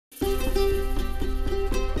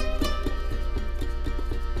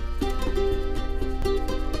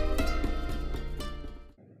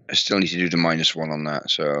I still need to do the -1 on that,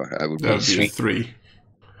 so that would be That would be 3. a 3,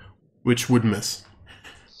 which would miss.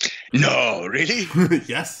 No, really?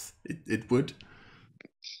 Yes, it would.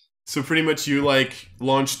 So pretty much you like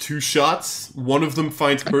launch 2 shots. One of them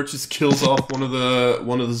finds purchase, kills off one of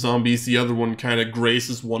the zombies. The other one kind of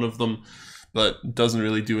grazes one of them, but doesn't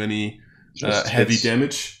really do any heavy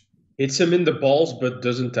damage. Hits him in the balls, but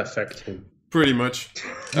doesn't affect him. Pretty much.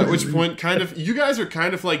 At which point, kind of, you guys are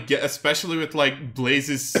kind of like, especially with like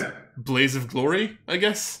Blaze of Glory, I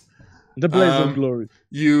guess. The Blaze of Glory.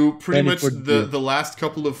 You pretty much the last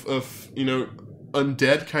couple of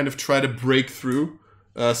undead kind of try to break through.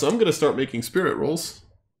 So I'm gonna start making spirit rolls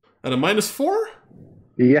at a -4.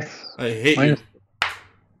 Yes. I hate you.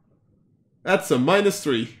 That's a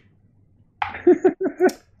 -3.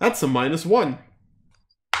 That's a -1.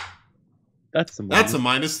 That's a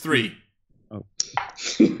 -3. Oh.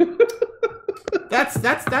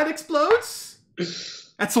 that explodes.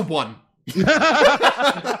 That's a 1.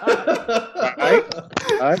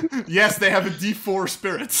 Yes, they have a D4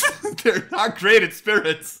 spirits. They're not great at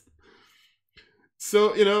spirits.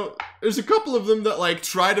 So, there's a couple of them that like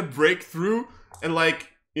try to break through, and like,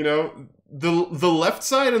 the left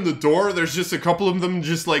side and the door, there's just a couple of them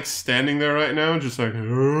just like standing there right now, just like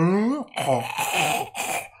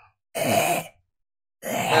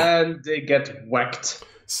and they get whacked.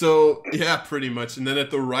 So, yeah, pretty much. And then at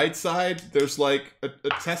the right side, there's like a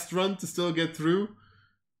test run to still get through.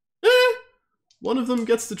 One of them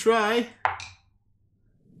gets to try.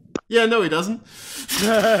 Yeah, no, he doesn't.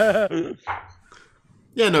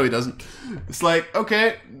 Yeah, no, he doesn't. It's like,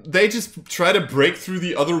 okay, they just try to break through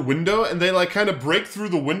the other window, and they like kind of break through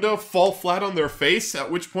the window, fall flat on their face, at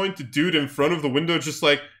which point the dude in front of the window just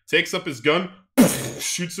like takes up his gun,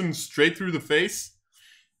 shoots him straight through the face.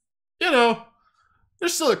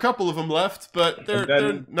 There's still a couple of them left, but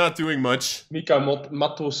they're not doing much. Mika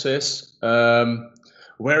Matto says,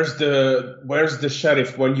 where's the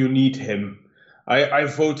sheriff when you need him? I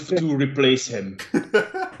vote to replace him.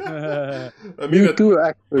 Me too,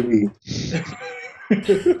 actually.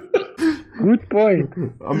 Good point.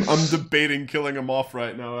 I'm debating killing him off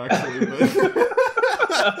right now, actually. But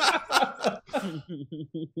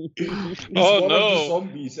Oh one of the no!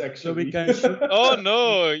 zombies, actually. we can shoot. Oh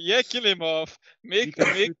no! Yeah, kill him off. Make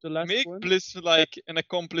shoot the last one. Bliss like an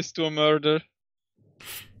accomplice to a murder.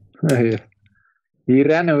 He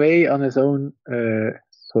ran away on his own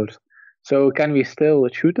source. So can we still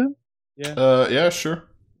shoot him? Yeah. Yeah, sure.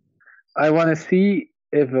 I want to see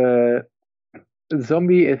if a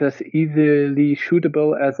zombie is as easily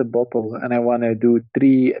shootable as a bottle, and I want to do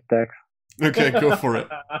 3 attacks. Okay, go for it.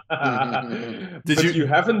 But you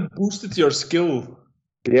haven't boosted your skill.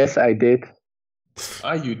 Yes, I did.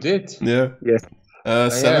 Ah, you did? Yeah. Yes.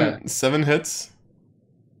 7 hits.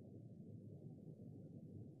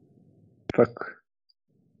 Fuck.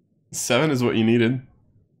 7 is what you needed.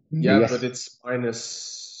 Yeah, Yes. but it's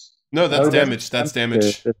minus... No, that's Oh, damage. That's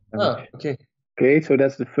damage. Ah, okay. Okay, so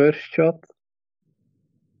that's the first shot.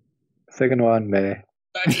 Second one, meh.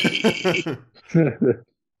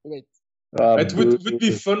 Wait. It would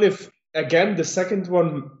be fun if, again, the second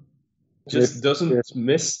one just Yes, doesn't yes.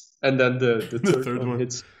 miss, and then the third one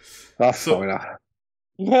hits. So-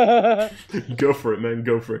 Go for it, man.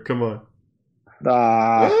 Go for it. Come on.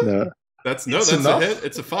 No. That's It's a enough. hit.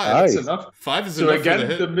 It's a 5. Nice. That's enough. 5 is So enough again, for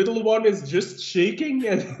the the hit. middle one is just shaking,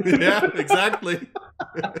 and Yeah, exactly.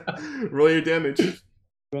 Roll your damage.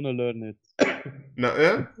 Gonna learn it. No,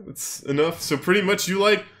 yeah, it's enough. So pretty much you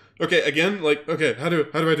like, okay, again, like, okay, how do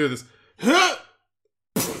I do this?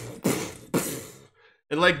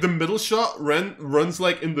 And like the middle shot runs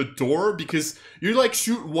like in the door, because you like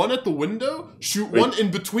shoot one at the window, shoot one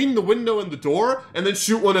in between the window and the door, and then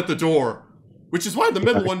shoot one at the door. Which is why the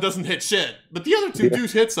middle one doesn't hit shit. But the other two do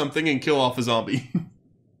hit something and kill off a zombie.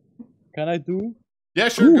 Can I do? Yeah,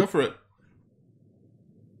 sure, go for it.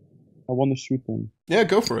 I want to shoot them. Yeah,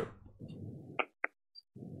 go for it.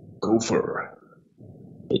 go for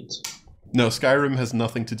it. No, Skyrim has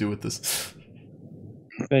nothing to do with this.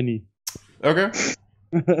 Penny. Okay.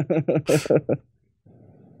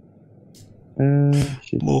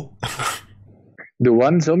 Shit. Well. The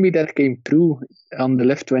one zombie that came through on the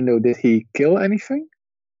left window, did he kill anything?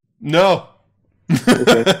 No.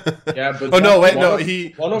 Okay. Yeah, but Oh no! Wait, one no. of-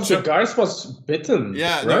 He one of the guys was bitten.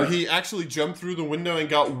 Yeah, right? no. He actually jumped through the window and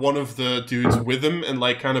got one of the dudes with him and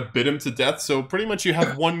like kind of bit him to death. So pretty much you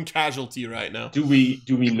have one casualty right now. Do we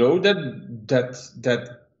know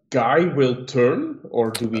that guy will turn,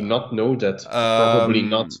 or do we not know that? Probably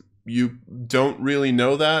not. You don't really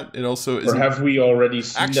know that. It also Or isn't. have we already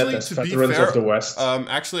seen Actually, that as to be veterans fair, of the West?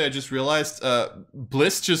 Actually, I just realized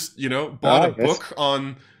Bliss just bought a yes. book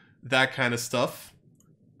on that kind of stuff.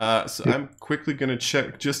 So I'm quickly gonna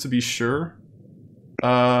check just to be sure.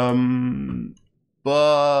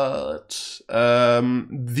 But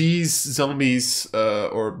these zombies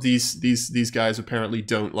or these guys apparently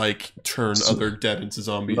don't like turn other dead into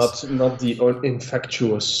zombies. Not the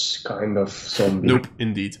infectious kind of zombie. Nope,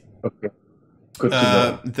 indeed. Okay. Good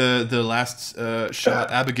to know. The last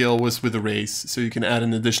shot, Abigail, was with a raise, so you can add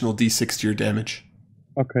an additional d6 to your damage.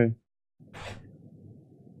 Okay.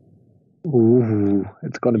 Ooh,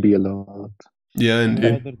 it's gonna be a lot. Yeah, indeed.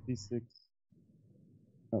 Another d6.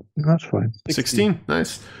 That's fine. 16,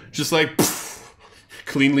 nice. Just like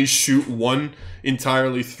cleanly shoot one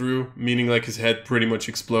entirely through, meaning like his head pretty much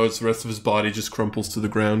explodes, the rest of his body just crumples to the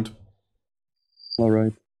ground.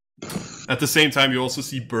 Alright. At the same time, you also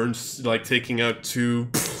see Burns like taking out 2,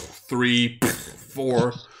 3,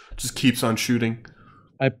 4, just keeps on shooting.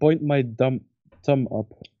 I point my thumb up.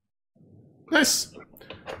 Nice.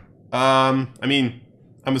 I mean,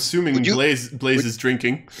 I'm assuming Would you- Blaze is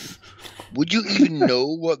drinking. Would you even know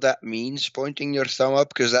what that means, pointing your thumb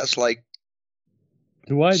up? Because that's like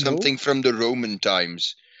Do I something from the Roman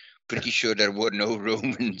times. Pretty sure there were no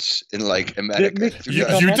Romans in like America. Nick, You,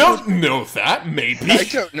 Yeah. you don't know that, maybe. I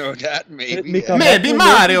don't know that. Maybe. Nick, yeah. Maybe Mario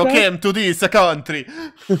Mario that? came to this country.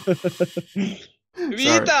 We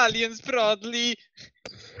Sorry. Italians proudly.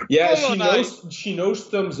 Yeah, Colonize. she knows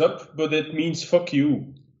thumbs up, but it means fuck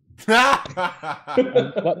you.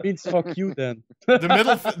 What means fuck you then?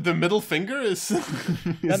 The middle finger is,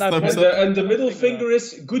 Then I thumbs put up. And the middle finger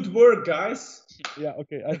is good work, guys. Yeah,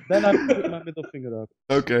 okay. Then I put my middle finger up.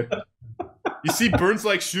 Okay. You see Burns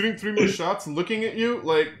like shooting 3 more shots, looking at you,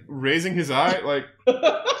 like raising his eye, like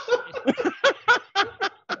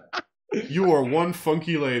you are one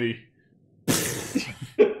funky lady.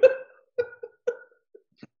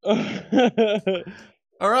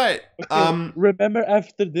 All right. Remember,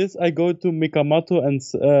 after this, I go to Mikamato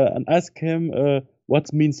and ask him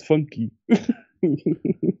what means funky.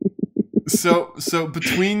 So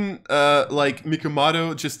between like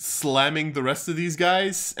Mikamato just slamming the rest of these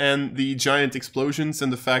guys and the giant explosions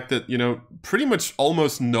and the fact that, you know, pretty much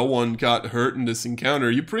almost no one got hurt in this encounter,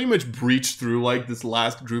 you pretty much breached through like this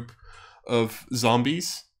last group of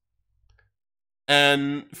zombies.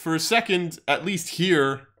 And for a second, at least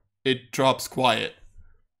here, it drops quiet.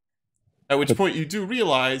 At which point you do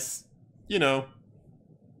realize, you know,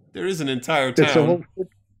 there is an entire It's a town. whole...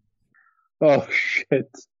 Oh shit.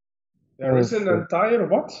 There is an entire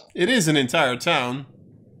what? It is an entire town.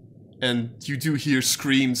 And you do hear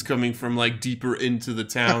screams coming from like deeper into the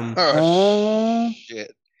town. Oh,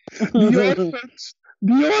 shit. The orphans!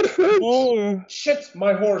 The orphans! Oh, Shit,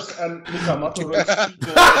 my horse, and Mikamato runs to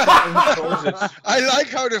the door and throws it. I like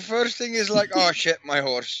how the first thing is like, oh shit, my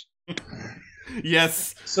horse.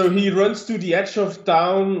 Yes. So he runs to the edge of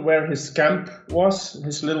town where his camp was,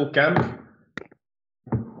 his little camp.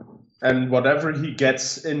 And whatever he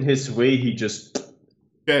gets in his way, he just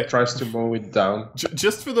Okay. tries to mow it down.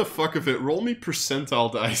 Just for the fuck of it, roll me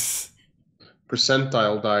percentile dice.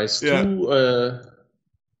 Percentile dice. Yeah. 2,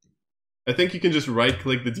 I think you can just right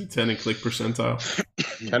click the D10 and click percentile.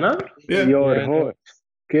 can I? Yeah. Your Yeah, I know. horse.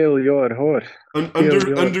 Kill your horse. Under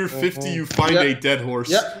Yeah. under 50 you find Yeah. a dead horse.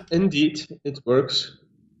 Yeah, indeed, it works.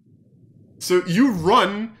 So you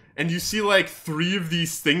run and you see like 3 of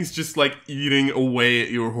these things just like eating away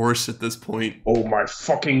at your horse at this point. Oh my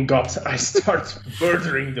fucking god, I start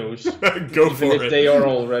murdering those. Go Even for if it. they are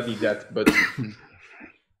already dead, but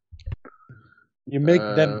you make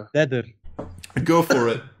them deader. Go for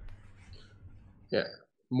it. yeah,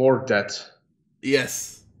 more dead.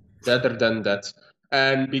 Yes. Deader than dead.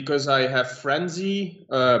 And because I have frenzy,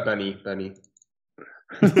 Benny.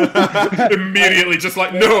 Immediately just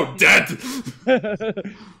like, no, dead!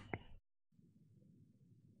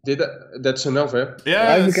 That's enough, eh?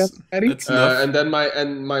 Yeah, Live against Eddie? that's enough. And then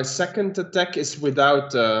my second attack is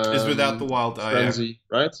without Is without the wild eye. Yeah. frenzy,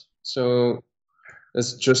 right? So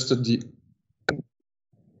that's just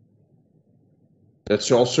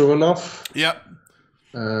that's also enough. Yep.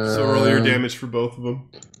 So roll your damage for both of them.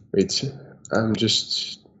 Wait, I'm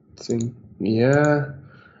just think. Yeah,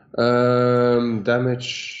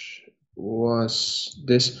 damage was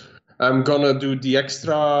this. I'm gonna do the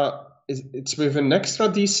extra. It's with an extra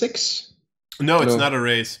d6. No, it's No. not a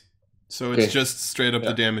raise. So it's Okay. just straight up the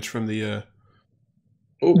Yeah. damage from the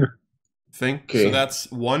Oh, thing. Okay. So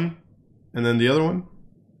that's 1, and then the other one.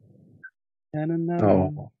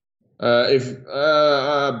 No. if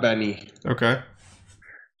Benny, Okay.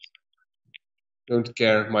 don't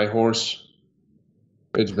care. My horse.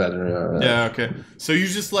 It's better. Yeah. Okay. So you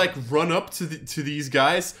just like run up to these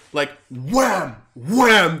guys, like wham,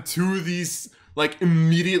 wham, 2 of these like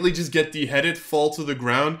immediately just get deheaded, fall to the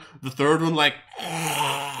ground. The third one like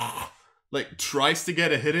tries to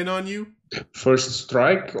get a hit in on you. First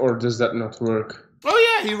strike, or does that not work?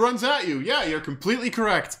 Oh yeah, he runs at you. Yeah, you're completely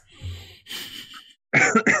correct.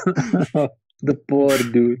 The poor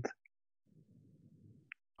dude.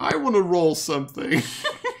 I want to roll something.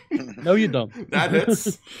 No, you don't. That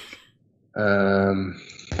hits.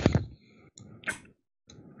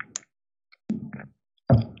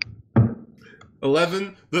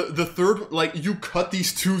 11. The third, like, you cut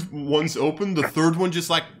these two ones open. The third one just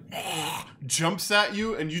like jumps at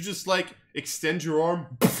you, and you just like extend your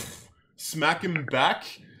arm, smack him back,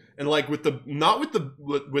 and like with the not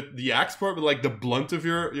with the axe part, but like the blunt of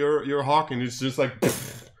your hawk, and it's just like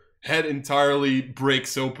head entirely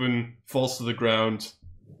breaks open, falls to the ground.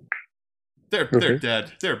 They're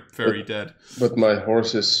dead. They're very dead. But my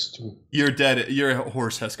horse is too. You're dead. Your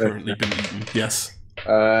horse has currently been eaten. Yes.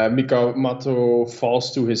 Mikamato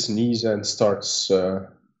falls to his knees and starts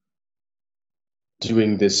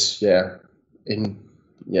doing this.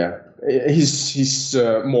 He's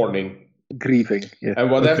mourning, Grieving. Yeah.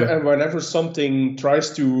 and whenever something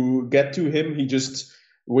tries to get to him, he just,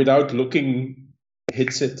 without looking,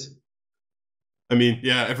 hits it. I mean,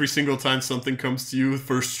 yeah, every single time something comes to you,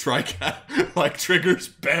 first strike like triggers,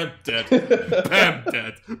 bam, dead. Bam,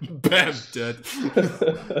 dead. Bam, dead.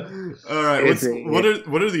 All right, what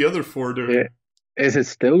are the other four doing? Is it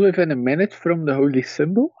still within a minute from the holy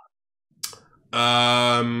symbol?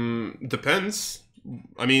 Depends.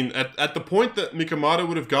 I mean, at the point that Mikamato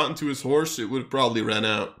would have gotten to his horse, it would have probably ran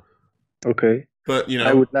out. Okay. But, you know.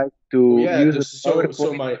 I would like to use just a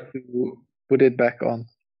PowerPoint to put it back on.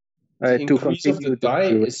 The To increase of continue the die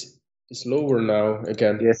to- is lower now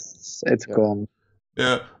again. Yes, it's gone.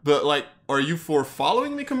 Yeah, but, like, are you for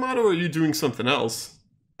following Mikamato, or are you doing something else?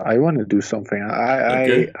 I want to do something.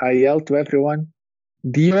 Okay. I yelled to everyone,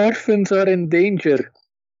 the orphans are in danger.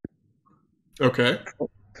 Okay.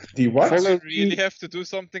 The what? Follow Do you really have to do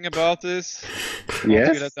something about this? Yes.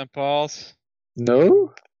 Can't we let them pass?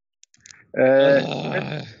 No?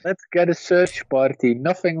 Ugh. Let's get a search party.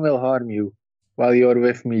 Nothing will harm you while you're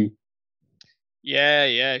with me.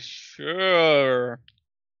 Yeah, sure.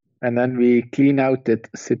 And then we clean out that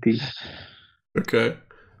city. Okay.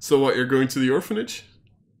 So what, you're going to the orphanage?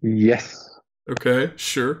 Yes. Okay,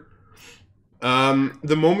 sure.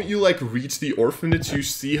 The moment you, like, reach the orphanage, you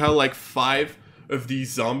see how, like, 5 of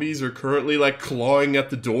these zombies are currently, like, clawing at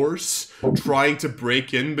the doors, trying to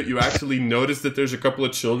break in, but you actually notice that there's a couple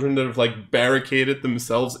of children that have, like, barricaded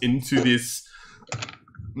themselves into this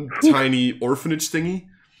tiny orphanage thingy.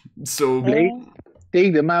 So... Blade,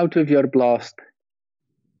 take them out with your blast.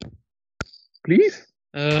 Please?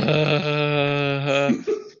 And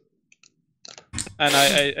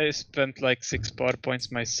I spent like 6 power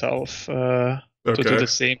points myself to do Okay. the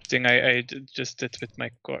same thing I just did with my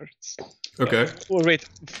cards. Okay. Oh wait,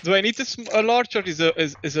 do I need a large or is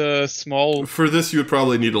a small? For this, you would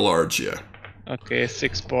probably need a large, yeah. Okay,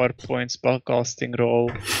 6 power points spell casting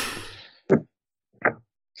roll.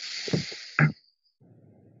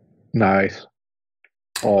 Nice.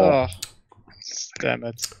 Oh, Oh, damn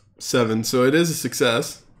it. 7, so it is a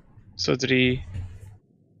success. So 3.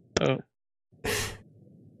 Oh.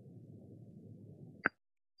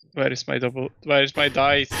 Where is my double? Where is my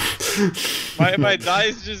dice? my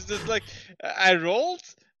dice just like I rolled.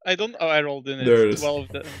 I rolled in it. There it is. 12.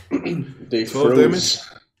 They 12 froze. damage?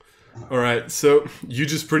 Alright, so you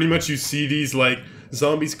just pretty much, you see these, like,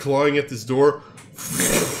 zombies clawing at this door.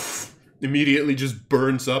 Immediately just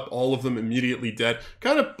burns up, all of them immediately dead.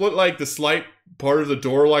 Kind of like the slight part of the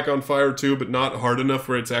door, like, on fire too, but not hard enough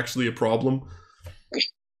where it's actually a problem.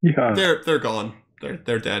 yeah. They're gone.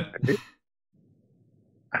 They're dead.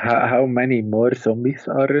 How many more zombies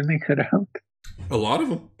are running around? A lot of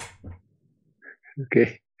them.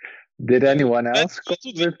 Okay. Did anyone else Let's come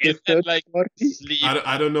go to the with the inn and, search like, party? sleep.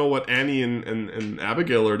 I don't know what Annie and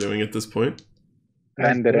Abigail are doing at this point.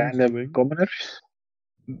 And the That's random doing. commoners?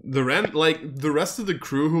 The rest of the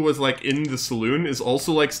crew who was, like, in the saloon is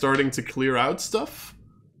also, like, starting to clear out stuff.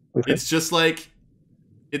 Okay. It's just like,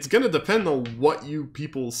 it's gonna depend on what you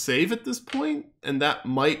people save at this point, and that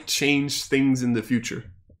might change things in the future.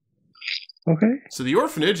 Okay. So the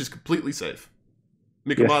orphanage is completely safe.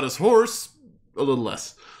 Mikamato's horse, a little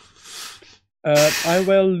less. I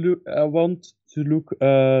want to look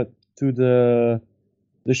to the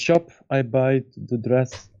shop. I buy the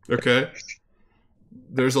dress. Okay.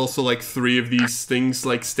 There's also, like, 3 of these things,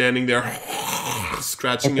 like, standing there,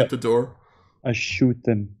 scratching Okay. at the door. I shoot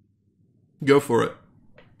them. Go for it.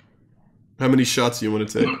 How many shots do you want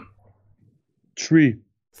to take? 3.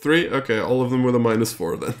 3? Okay, all of them with a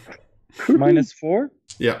 -4 then. -4?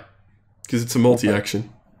 Yeah, because it's a multi-action.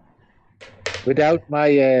 Without my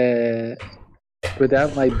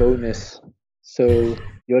bonus, so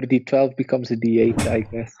your D12 becomes a D8, I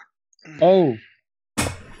guess. Oh.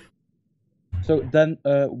 So then,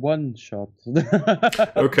 one shot.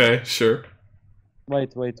 Okay, sure.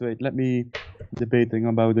 Wait. Let me debating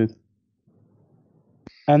about it.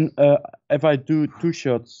 And if I do 2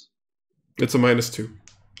 shots, It's a -2.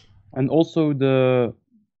 and also the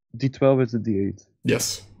D12 is a D8.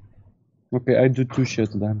 Yes. Okay, I do 2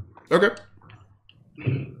 shots then. Okay.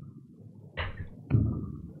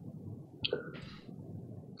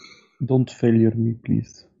 Don't failure me,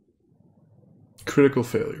 please. Critical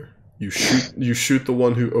failure. You shoot the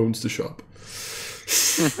one who owns the shop.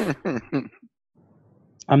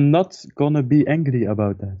 I'm not gonna be angry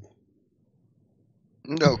about that.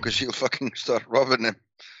 No, because you'll fucking start robbing him.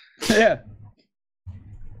 Yeah.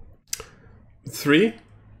 3.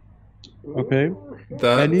 Okay.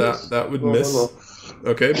 That would miss.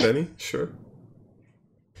 Okay, Benny, sure.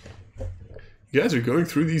 You guys are going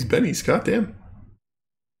through these bennies, goddamn.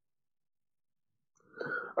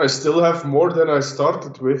 I still have more than I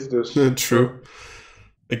started with this. True.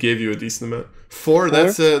 I gave you a decent amount. 4,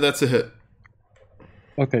 that's a hit.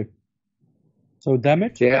 Okay. So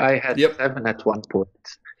damage? Yeah, I had Yep. 7 at one point.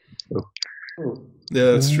 Yeah,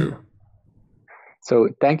 that's true. So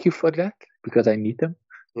thank you for that, because I need them.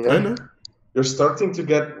 Yeah. I know. You're starting to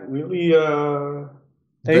get really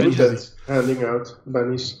Benny good heavy. at handing out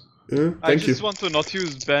bennies. Yeah, I thank you. just want to not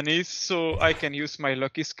use bennies, so I can use my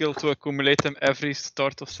lucky skill to accumulate them every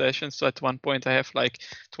start of session. So at one point I have like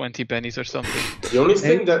 20 bennies or something. The only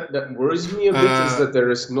thing that worries me a bit is that there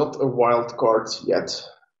is not a wild card yet.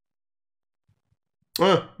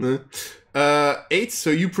 8, so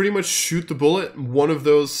you pretty much shoot the bullet. One of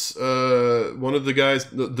the guys,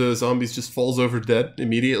 the zombies just falls over dead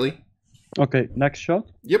immediately. Okay, next shot.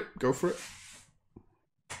 Yep, go for it.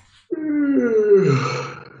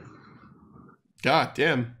 God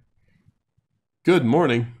damn. Good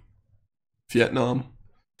morning, Vietnam.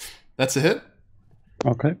 That's a hit.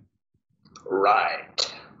 Okay.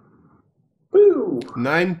 Right. Woo!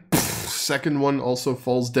 9. Second one also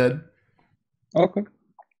falls dead. Okay.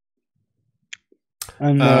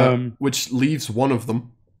 And Which leaves one of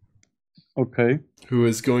them, okay. who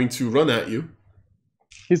is going to run at you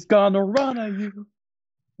He's gonna run at you.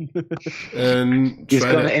 and He's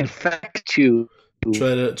try gonna to infect you take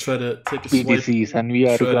a with swipe. disease, and we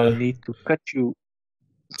are Try gonna to- need to cut you.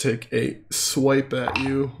 Take a swipe at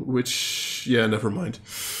you, which never mind.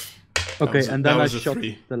 Okay, was- and that then I was a shot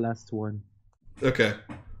 3. the last one. Okay.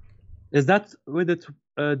 Is that with a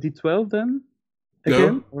D12 then? No,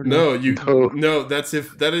 Again? Or no, not? you No. no.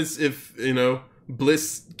 That is if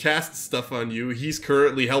Bliss casts stuff on you. He's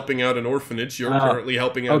currently helping out an orphanage. You're currently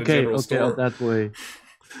helping out a general store. that way.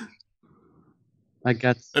 I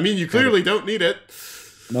get. I mean, you clearly don't need it.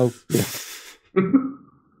 No.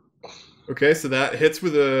 Okay, so that hits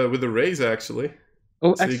with a raise actually.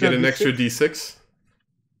 Oh, So you get an extra D6? D6.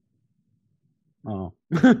 Oh.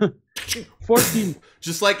 14.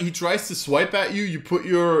 Just like he tries to swipe at you, you put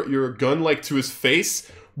your gun like to his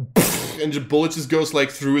face, and the bullet just goes like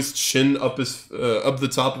through his chin up the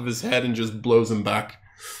top of his head and just blows him back.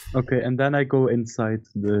 Okay, and then I go inside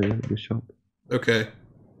the shop. Okay.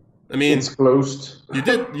 I mean, It's closed. you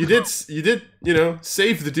did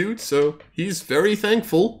save the dude, so he's very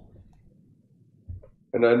thankful.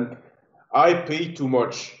 And then, I pay too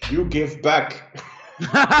much. You give back.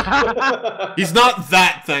 He's not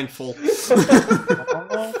that thankful.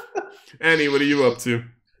 Annie, what are you up to?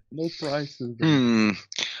 No prices.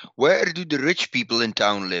 Where do the rich people in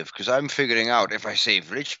town live? Because I'm figuring out if I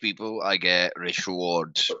save rich people, I get rich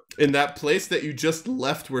rewards. In that place that you just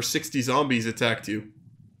left where 60 zombies attacked you.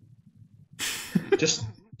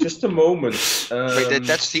 Just a moment. Wait,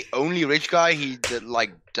 that's the only rich guy. He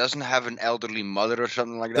doesn't have an elderly mother or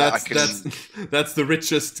something like that. That's the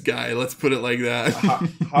richest guy. Let's put it like that.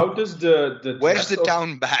 How does the Where's the dress of-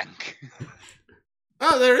 town bank?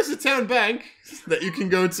 Oh, there is a town bank that you can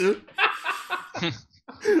go to.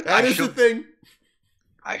 That is the thing.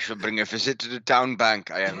 I shall bring a visit to the town bank.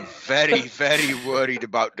 I am very, very worried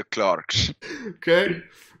about the clerks. Okay.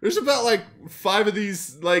 There's about like 5 of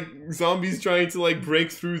these like zombies trying to like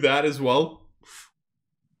break through that as well.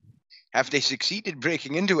 Have they succeeded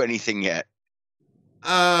breaking into anything yet?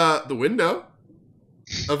 The window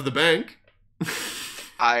of the bank.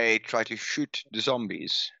 I try to shoot the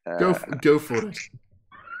zombies. Go for it.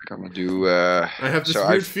 Gonna do. I have this so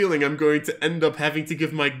weird feeling I'm going to end up having to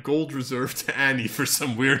give my gold reserve to Annie for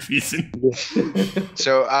some weird reason.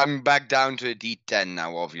 So I'm back down to a D10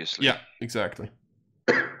 now, obviously. Yeah, exactly.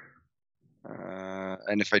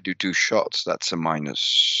 And if I do 2 shots, that's a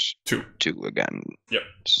minus 2. 2 again. Yep.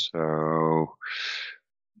 So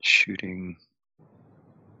shooting.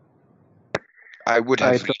 I would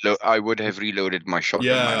have reloaded my shotgun.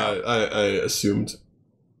 by now. Yeah, I assumed.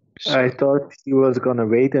 I thought she was gonna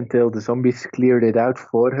wait until the zombies cleared it out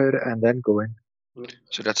for her and then go in.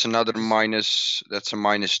 So that's another minus. That's a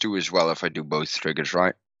minus 2 as well if I do both triggers,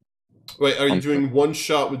 right? Wait, are you doing 1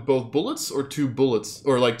 shot with both bullets or 2 bullets?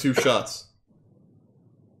 Or like 2 shots?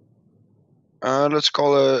 Let's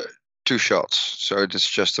call it 2 shots. So it's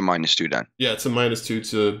just a minus 2 then. Yeah, it's a minus 2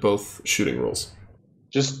 to both shooting rolls.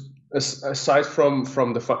 Just aside from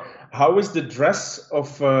the how is the dress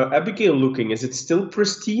of Abigail looking? Is it still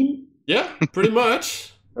pristine? Yeah, pretty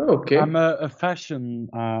much. Okay. I'm a fashion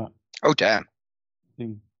Oh damn!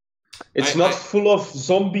 thing. It's not full of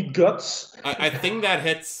zombie guts. I think that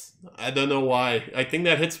hits. I don't know why. I think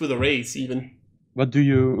that hits with a raise even. What do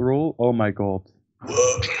you roll? Oh my god.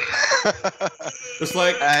 It's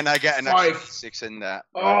like, And I get an extra 5. 6 in that.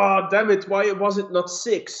 Oh, damn it! Why was it not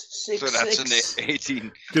 6? 6. So that's 6. an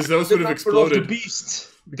 18. because those The would have number of the exploded. beast.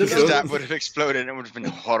 Because Because that would have exploded and it would have been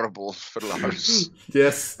horrible for Lars.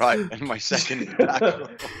 Yes. Right, and my second attack roll.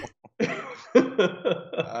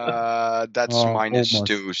 That's Oh, minus almost.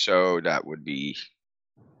 2, so that would be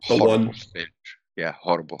A horrible. 1. failure. Yeah,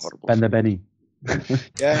 horrible. Spend a penny.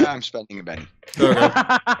 Yeah, I'm spending a penny.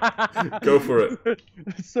 Okay, go for it.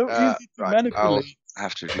 It's so Uh, easy to right, manipulate. I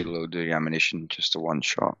have to reload the ammunition, just a 1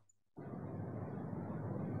 shot.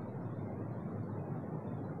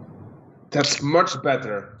 That's much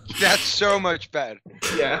better. That's so much better.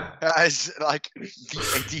 Yeah. It's like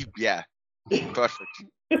deep, yeah. Perfect.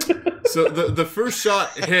 So the first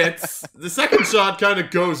shot hits. The second shot kind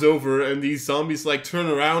of goes over, and these zombies like turn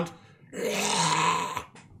around,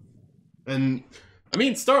 and I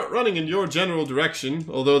mean start running in your general direction.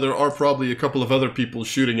 Although there are probably a couple of other people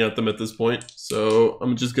shooting at them at this point. So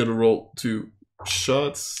I'm just gonna roll 2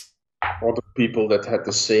 shots. All the people that had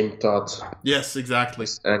the same thought Yes, exactly.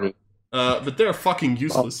 as Annie. But they're fucking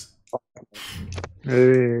useless.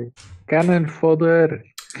 Cannon fodder.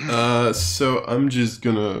 So I'm just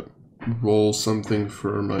gonna roll something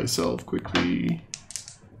for myself quickly.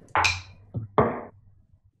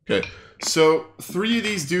 Okay, so 3 of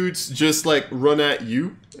these dudes just like run at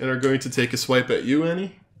you and are going to take a swipe at you,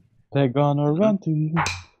 Annie. They're gonna run to you.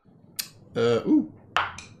 Ooh.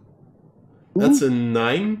 That's a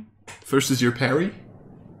 9 versus your parry.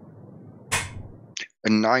 A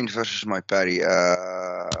 9 versus my parry.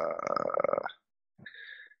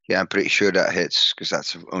 Yeah, I'm pretty sure that hits, because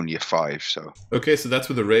that's only a 5, so Okay, so that's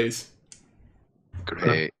with a raise.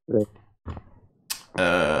 great.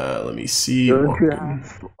 Let me see. Don't you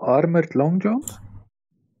have armored long jump?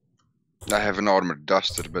 I have an armored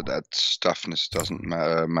duster, but that toughness doesn't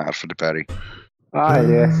matter for the parry.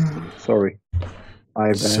 Yes. Sorry. My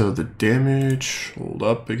bad. So the damage, hold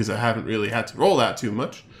up, because I haven't really had to roll that too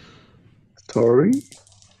much. Sorry.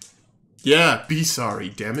 Yeah, be sorry,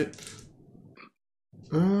 damn it.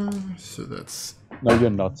 So that's No, you're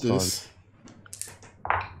not sorry. this.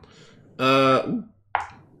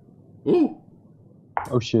 Ooh.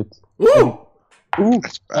 Oh shit. Ooh! Ooh,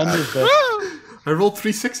 That's and bad. you're dead. I rolled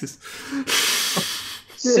 3 6s.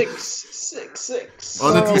 6.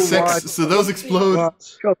 On a Oh, d6, what? so those explode.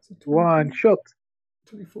 One shot.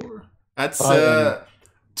 24. That's Fine.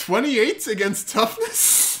 28 against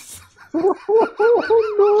toughness. Oh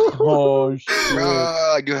shit.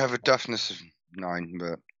 I do have a toughness of 9,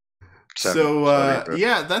 but 7. So Sorry, bro.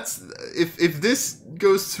 yeah, that's if this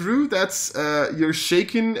goes through, that's you're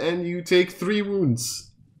shaken and you take 3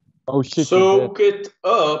 wounds. Oh shit. you're dead. Soak it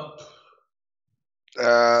up.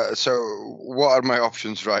 So what are my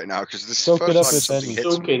options right now? Because this Soak it first up time with something Benny.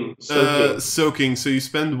 hits me. Soaking. So you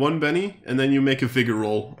spend 1 Benny, and then you make a vigor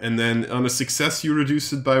roll, and then on a success you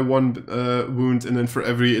reduce it by 1 wound, and then for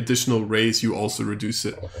every additional raise you also reduce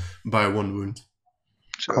it by 1 wound.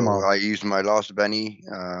 So Come on. I use my last Benny.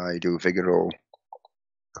 I do a vigor roll,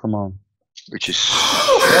 Come on. which is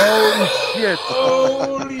Oh shit.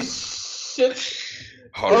 Holy shit.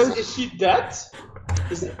 horrible. Is she dead?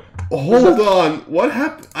 Is it... Hold on, what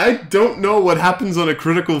happened? I don't know what happens on a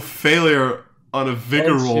critical failure on a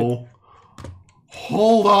vigor Oh, shit. roll.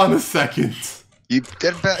 Hold on a second.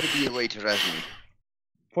 There better be a way to res me.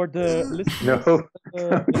 For the listeners. No.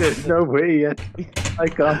 There's no way yet. I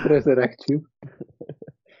can't resurrect you.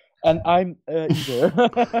 And I'm either.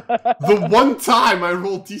 The one time I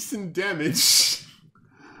roll decent damage.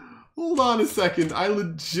 Hold on a second. I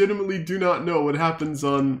legitimately do not know what happens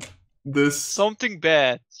on this. Something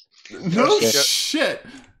bad. No Shit. shit.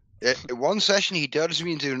 One session he turns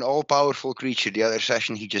me into an all-powerful creature. The other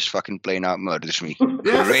session he just fucking plain out murders me.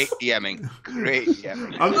 Yes. Great DMing. Great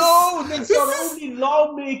DMing. No, that's our only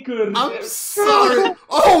lawmaker. I'm sorry.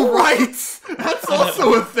 Oh, right. That's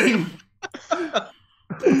also a thing.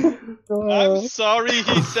 I'm sorry,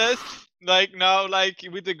 he says, like now, like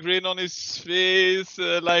with a grin on his face,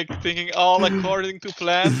 like thinking all according to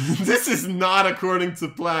plan. This is not according to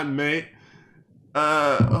plan, mate.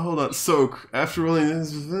 Hold on. Soak. After rolling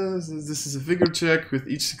this is a vigor check with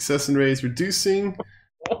each success and raise reducing.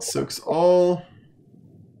 Soaks all.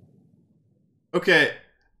 Okay,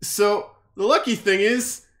 so the lucky thing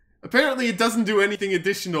is, apparently it doesn't do anything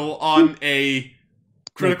additional on a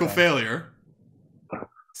critical failure.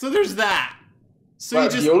 So there's that. So Well,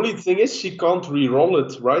 you just the only thing is she can't re-roll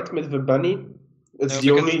it, right, with the Benny? It's No,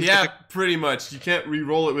 the because- only... yeah, pretty much. You can't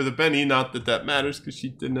re-roll it with a Benny. Not that that matters because she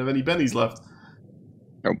didn't have any Bennies left.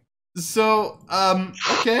 Nope. So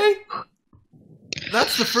okay,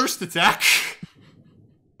 that's the first attack.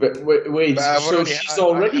 Wait, But so she's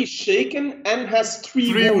already shaken and has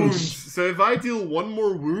three Three wounds. wounds. So if I deal one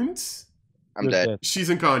more wound, I'm dead. she's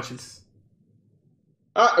unconscious.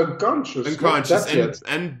 Unconscious. Unconscious Not dead yet.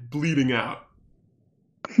 and bleeding out.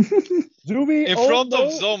 Do we In all front of know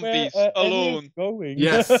zombies, where, Annie alone. is going?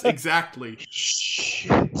 Yes, exactly.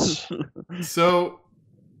 Shit. So,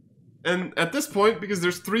 and at this point, because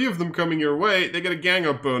there's 3 of them coming your way, they get a gang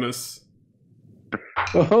up bonus.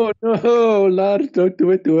 Oh no, Lars, don't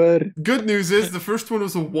do it to her. Good news is the first one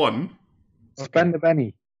was a 1. Spend the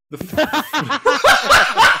penny. The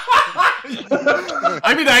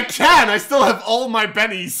I mean, I can. I still have all my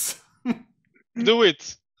bennies. Do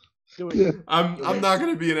it. Do it. I'm not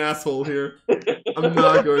gonna be an asshole here. I'm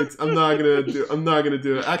not gonna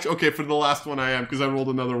do it. Actually, okay, for the last one I am because I rolled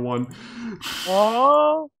another 1.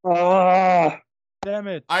 Oh, Ah, damn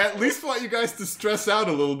it. I at least want you guys to stress out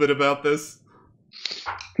a little bit about this.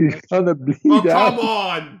 he's gonna bleed Oh, out. come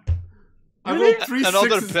on! I Really? rolled 3 Another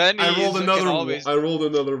sixes. penny I rolled is- you another. can always- I rolled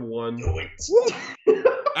another 1.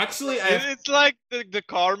 Actually, It's like the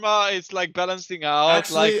karma is like balancing out.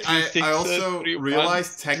 Actually, like three I sixes, also 3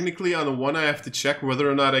 realized ones. technically on a 1 I have to check whether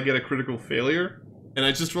or not I get a critical failure, and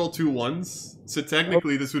I just rolled 2 1s. So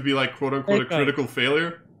technically, this would be like quote unquote a Okay. critical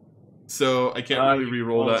failure. So I can't really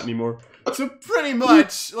re-roll that nice. anymore. So pretty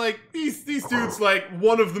much, like these dudes, like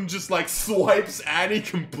one of them just like swipes Annie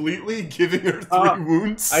completely, giving her 3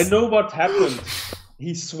 wounds. I know what happened.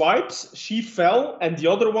 He swipes, she fell, and the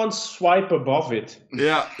other ones swipe above it.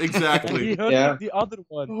 Yeah, And he exactly. hurt Yeah. the other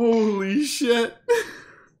one. Holy shit.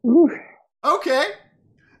 Ooh. Okay.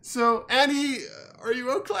 So Annie, are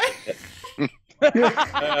you okay?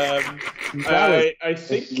 I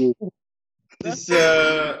think this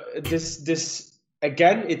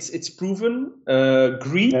again. It's proven.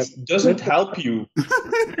 Greed doesn't help you.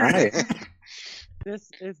 Aye.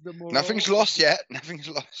 This is the moral Nothing's lost yet. Nothing's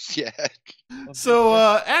lost yet. of So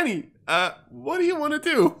the Annie, what do you want to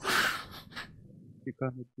do? you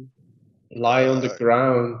cannot do. Lie on the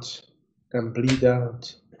ground and bleed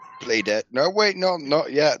out. Play dead. No, wait, no,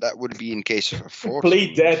 not yet. That would be in case of a force.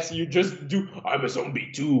 Play dead. You just do. I'm a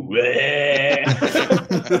zombie too.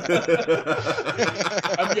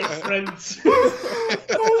 I'm your friend.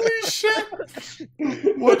 Holy shit!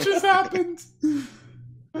 What just happened?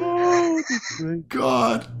 Oh, that's great.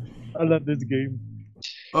 God. I love this game.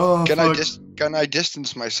 Oh, Can fuck. can I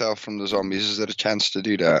distance myself from the zombies? Is there a chance to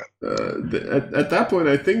do that? At that point,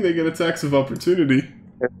 I think they get attacks of opportunity.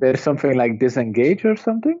 Is there something like disengage or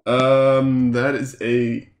something? That is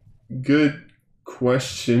a good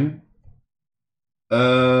question.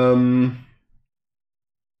 I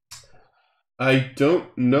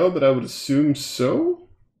don't know, but I would assume so.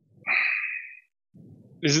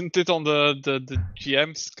 Isn't it on the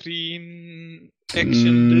GM screen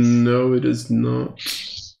action list? No, it is not.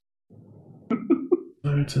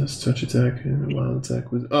 Touch attack and wild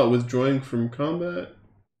attack with withdrawing from combat.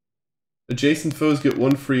 Adjacent foes get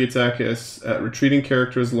 1 free attack at retreating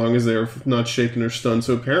character as long as they are not shaken or stunned.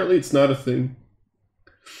 So apparently it's not a thing.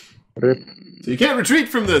 Rip. So you can't retreat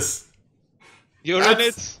from this. You're in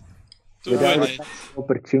That's- it to Without win a it.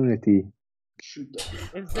 opportunity. Is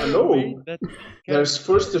there Hello. a way that can... There's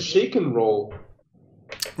first a shaken roll.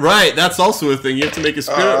 Right, that's also a thing. You have to make a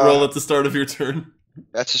spirit Uh. roll at the start of your turn.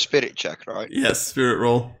 That's a spirit check, right? Yes, spirit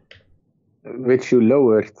roll. Which you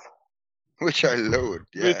lowered. Which I lowered,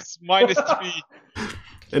 yeah. with -3.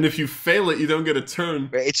 And if you fail it, you don't get a turn.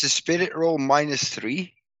 Wait, it's a spirit roll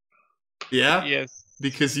 -3? Yeah? Yes.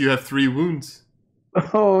 Because you have 3 wounds.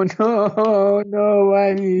 Oh no,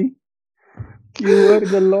 Annie. You were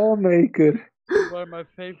the lawmaker. You are my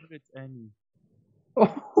favorite Annie.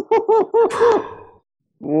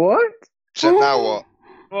 What? So now what?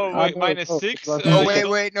 Oh, Ah, wait, no, minus no, 6? it was- Oh, Yeah.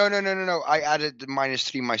 wait, no. I added the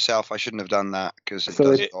 -3 myself. I shouldn't have done that, because it So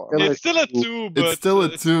does it's it all. still It's still a 2, but... It's still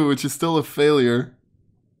a 2, which is still a failure.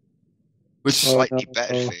 Which Slightly no.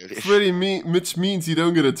 better failure. which means you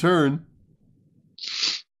don't get a turn.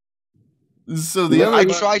 So the But other I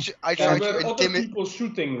But- tried to There were other intimidate. people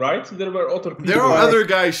shooting, right? There were other people. there are Right. other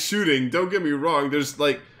guys shooting. Don't get me wrong. There's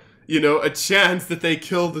like, a chance that they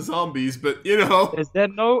kill the zombies, but Is there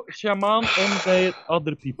no shaman on the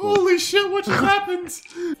other people? holy shit! What just happened?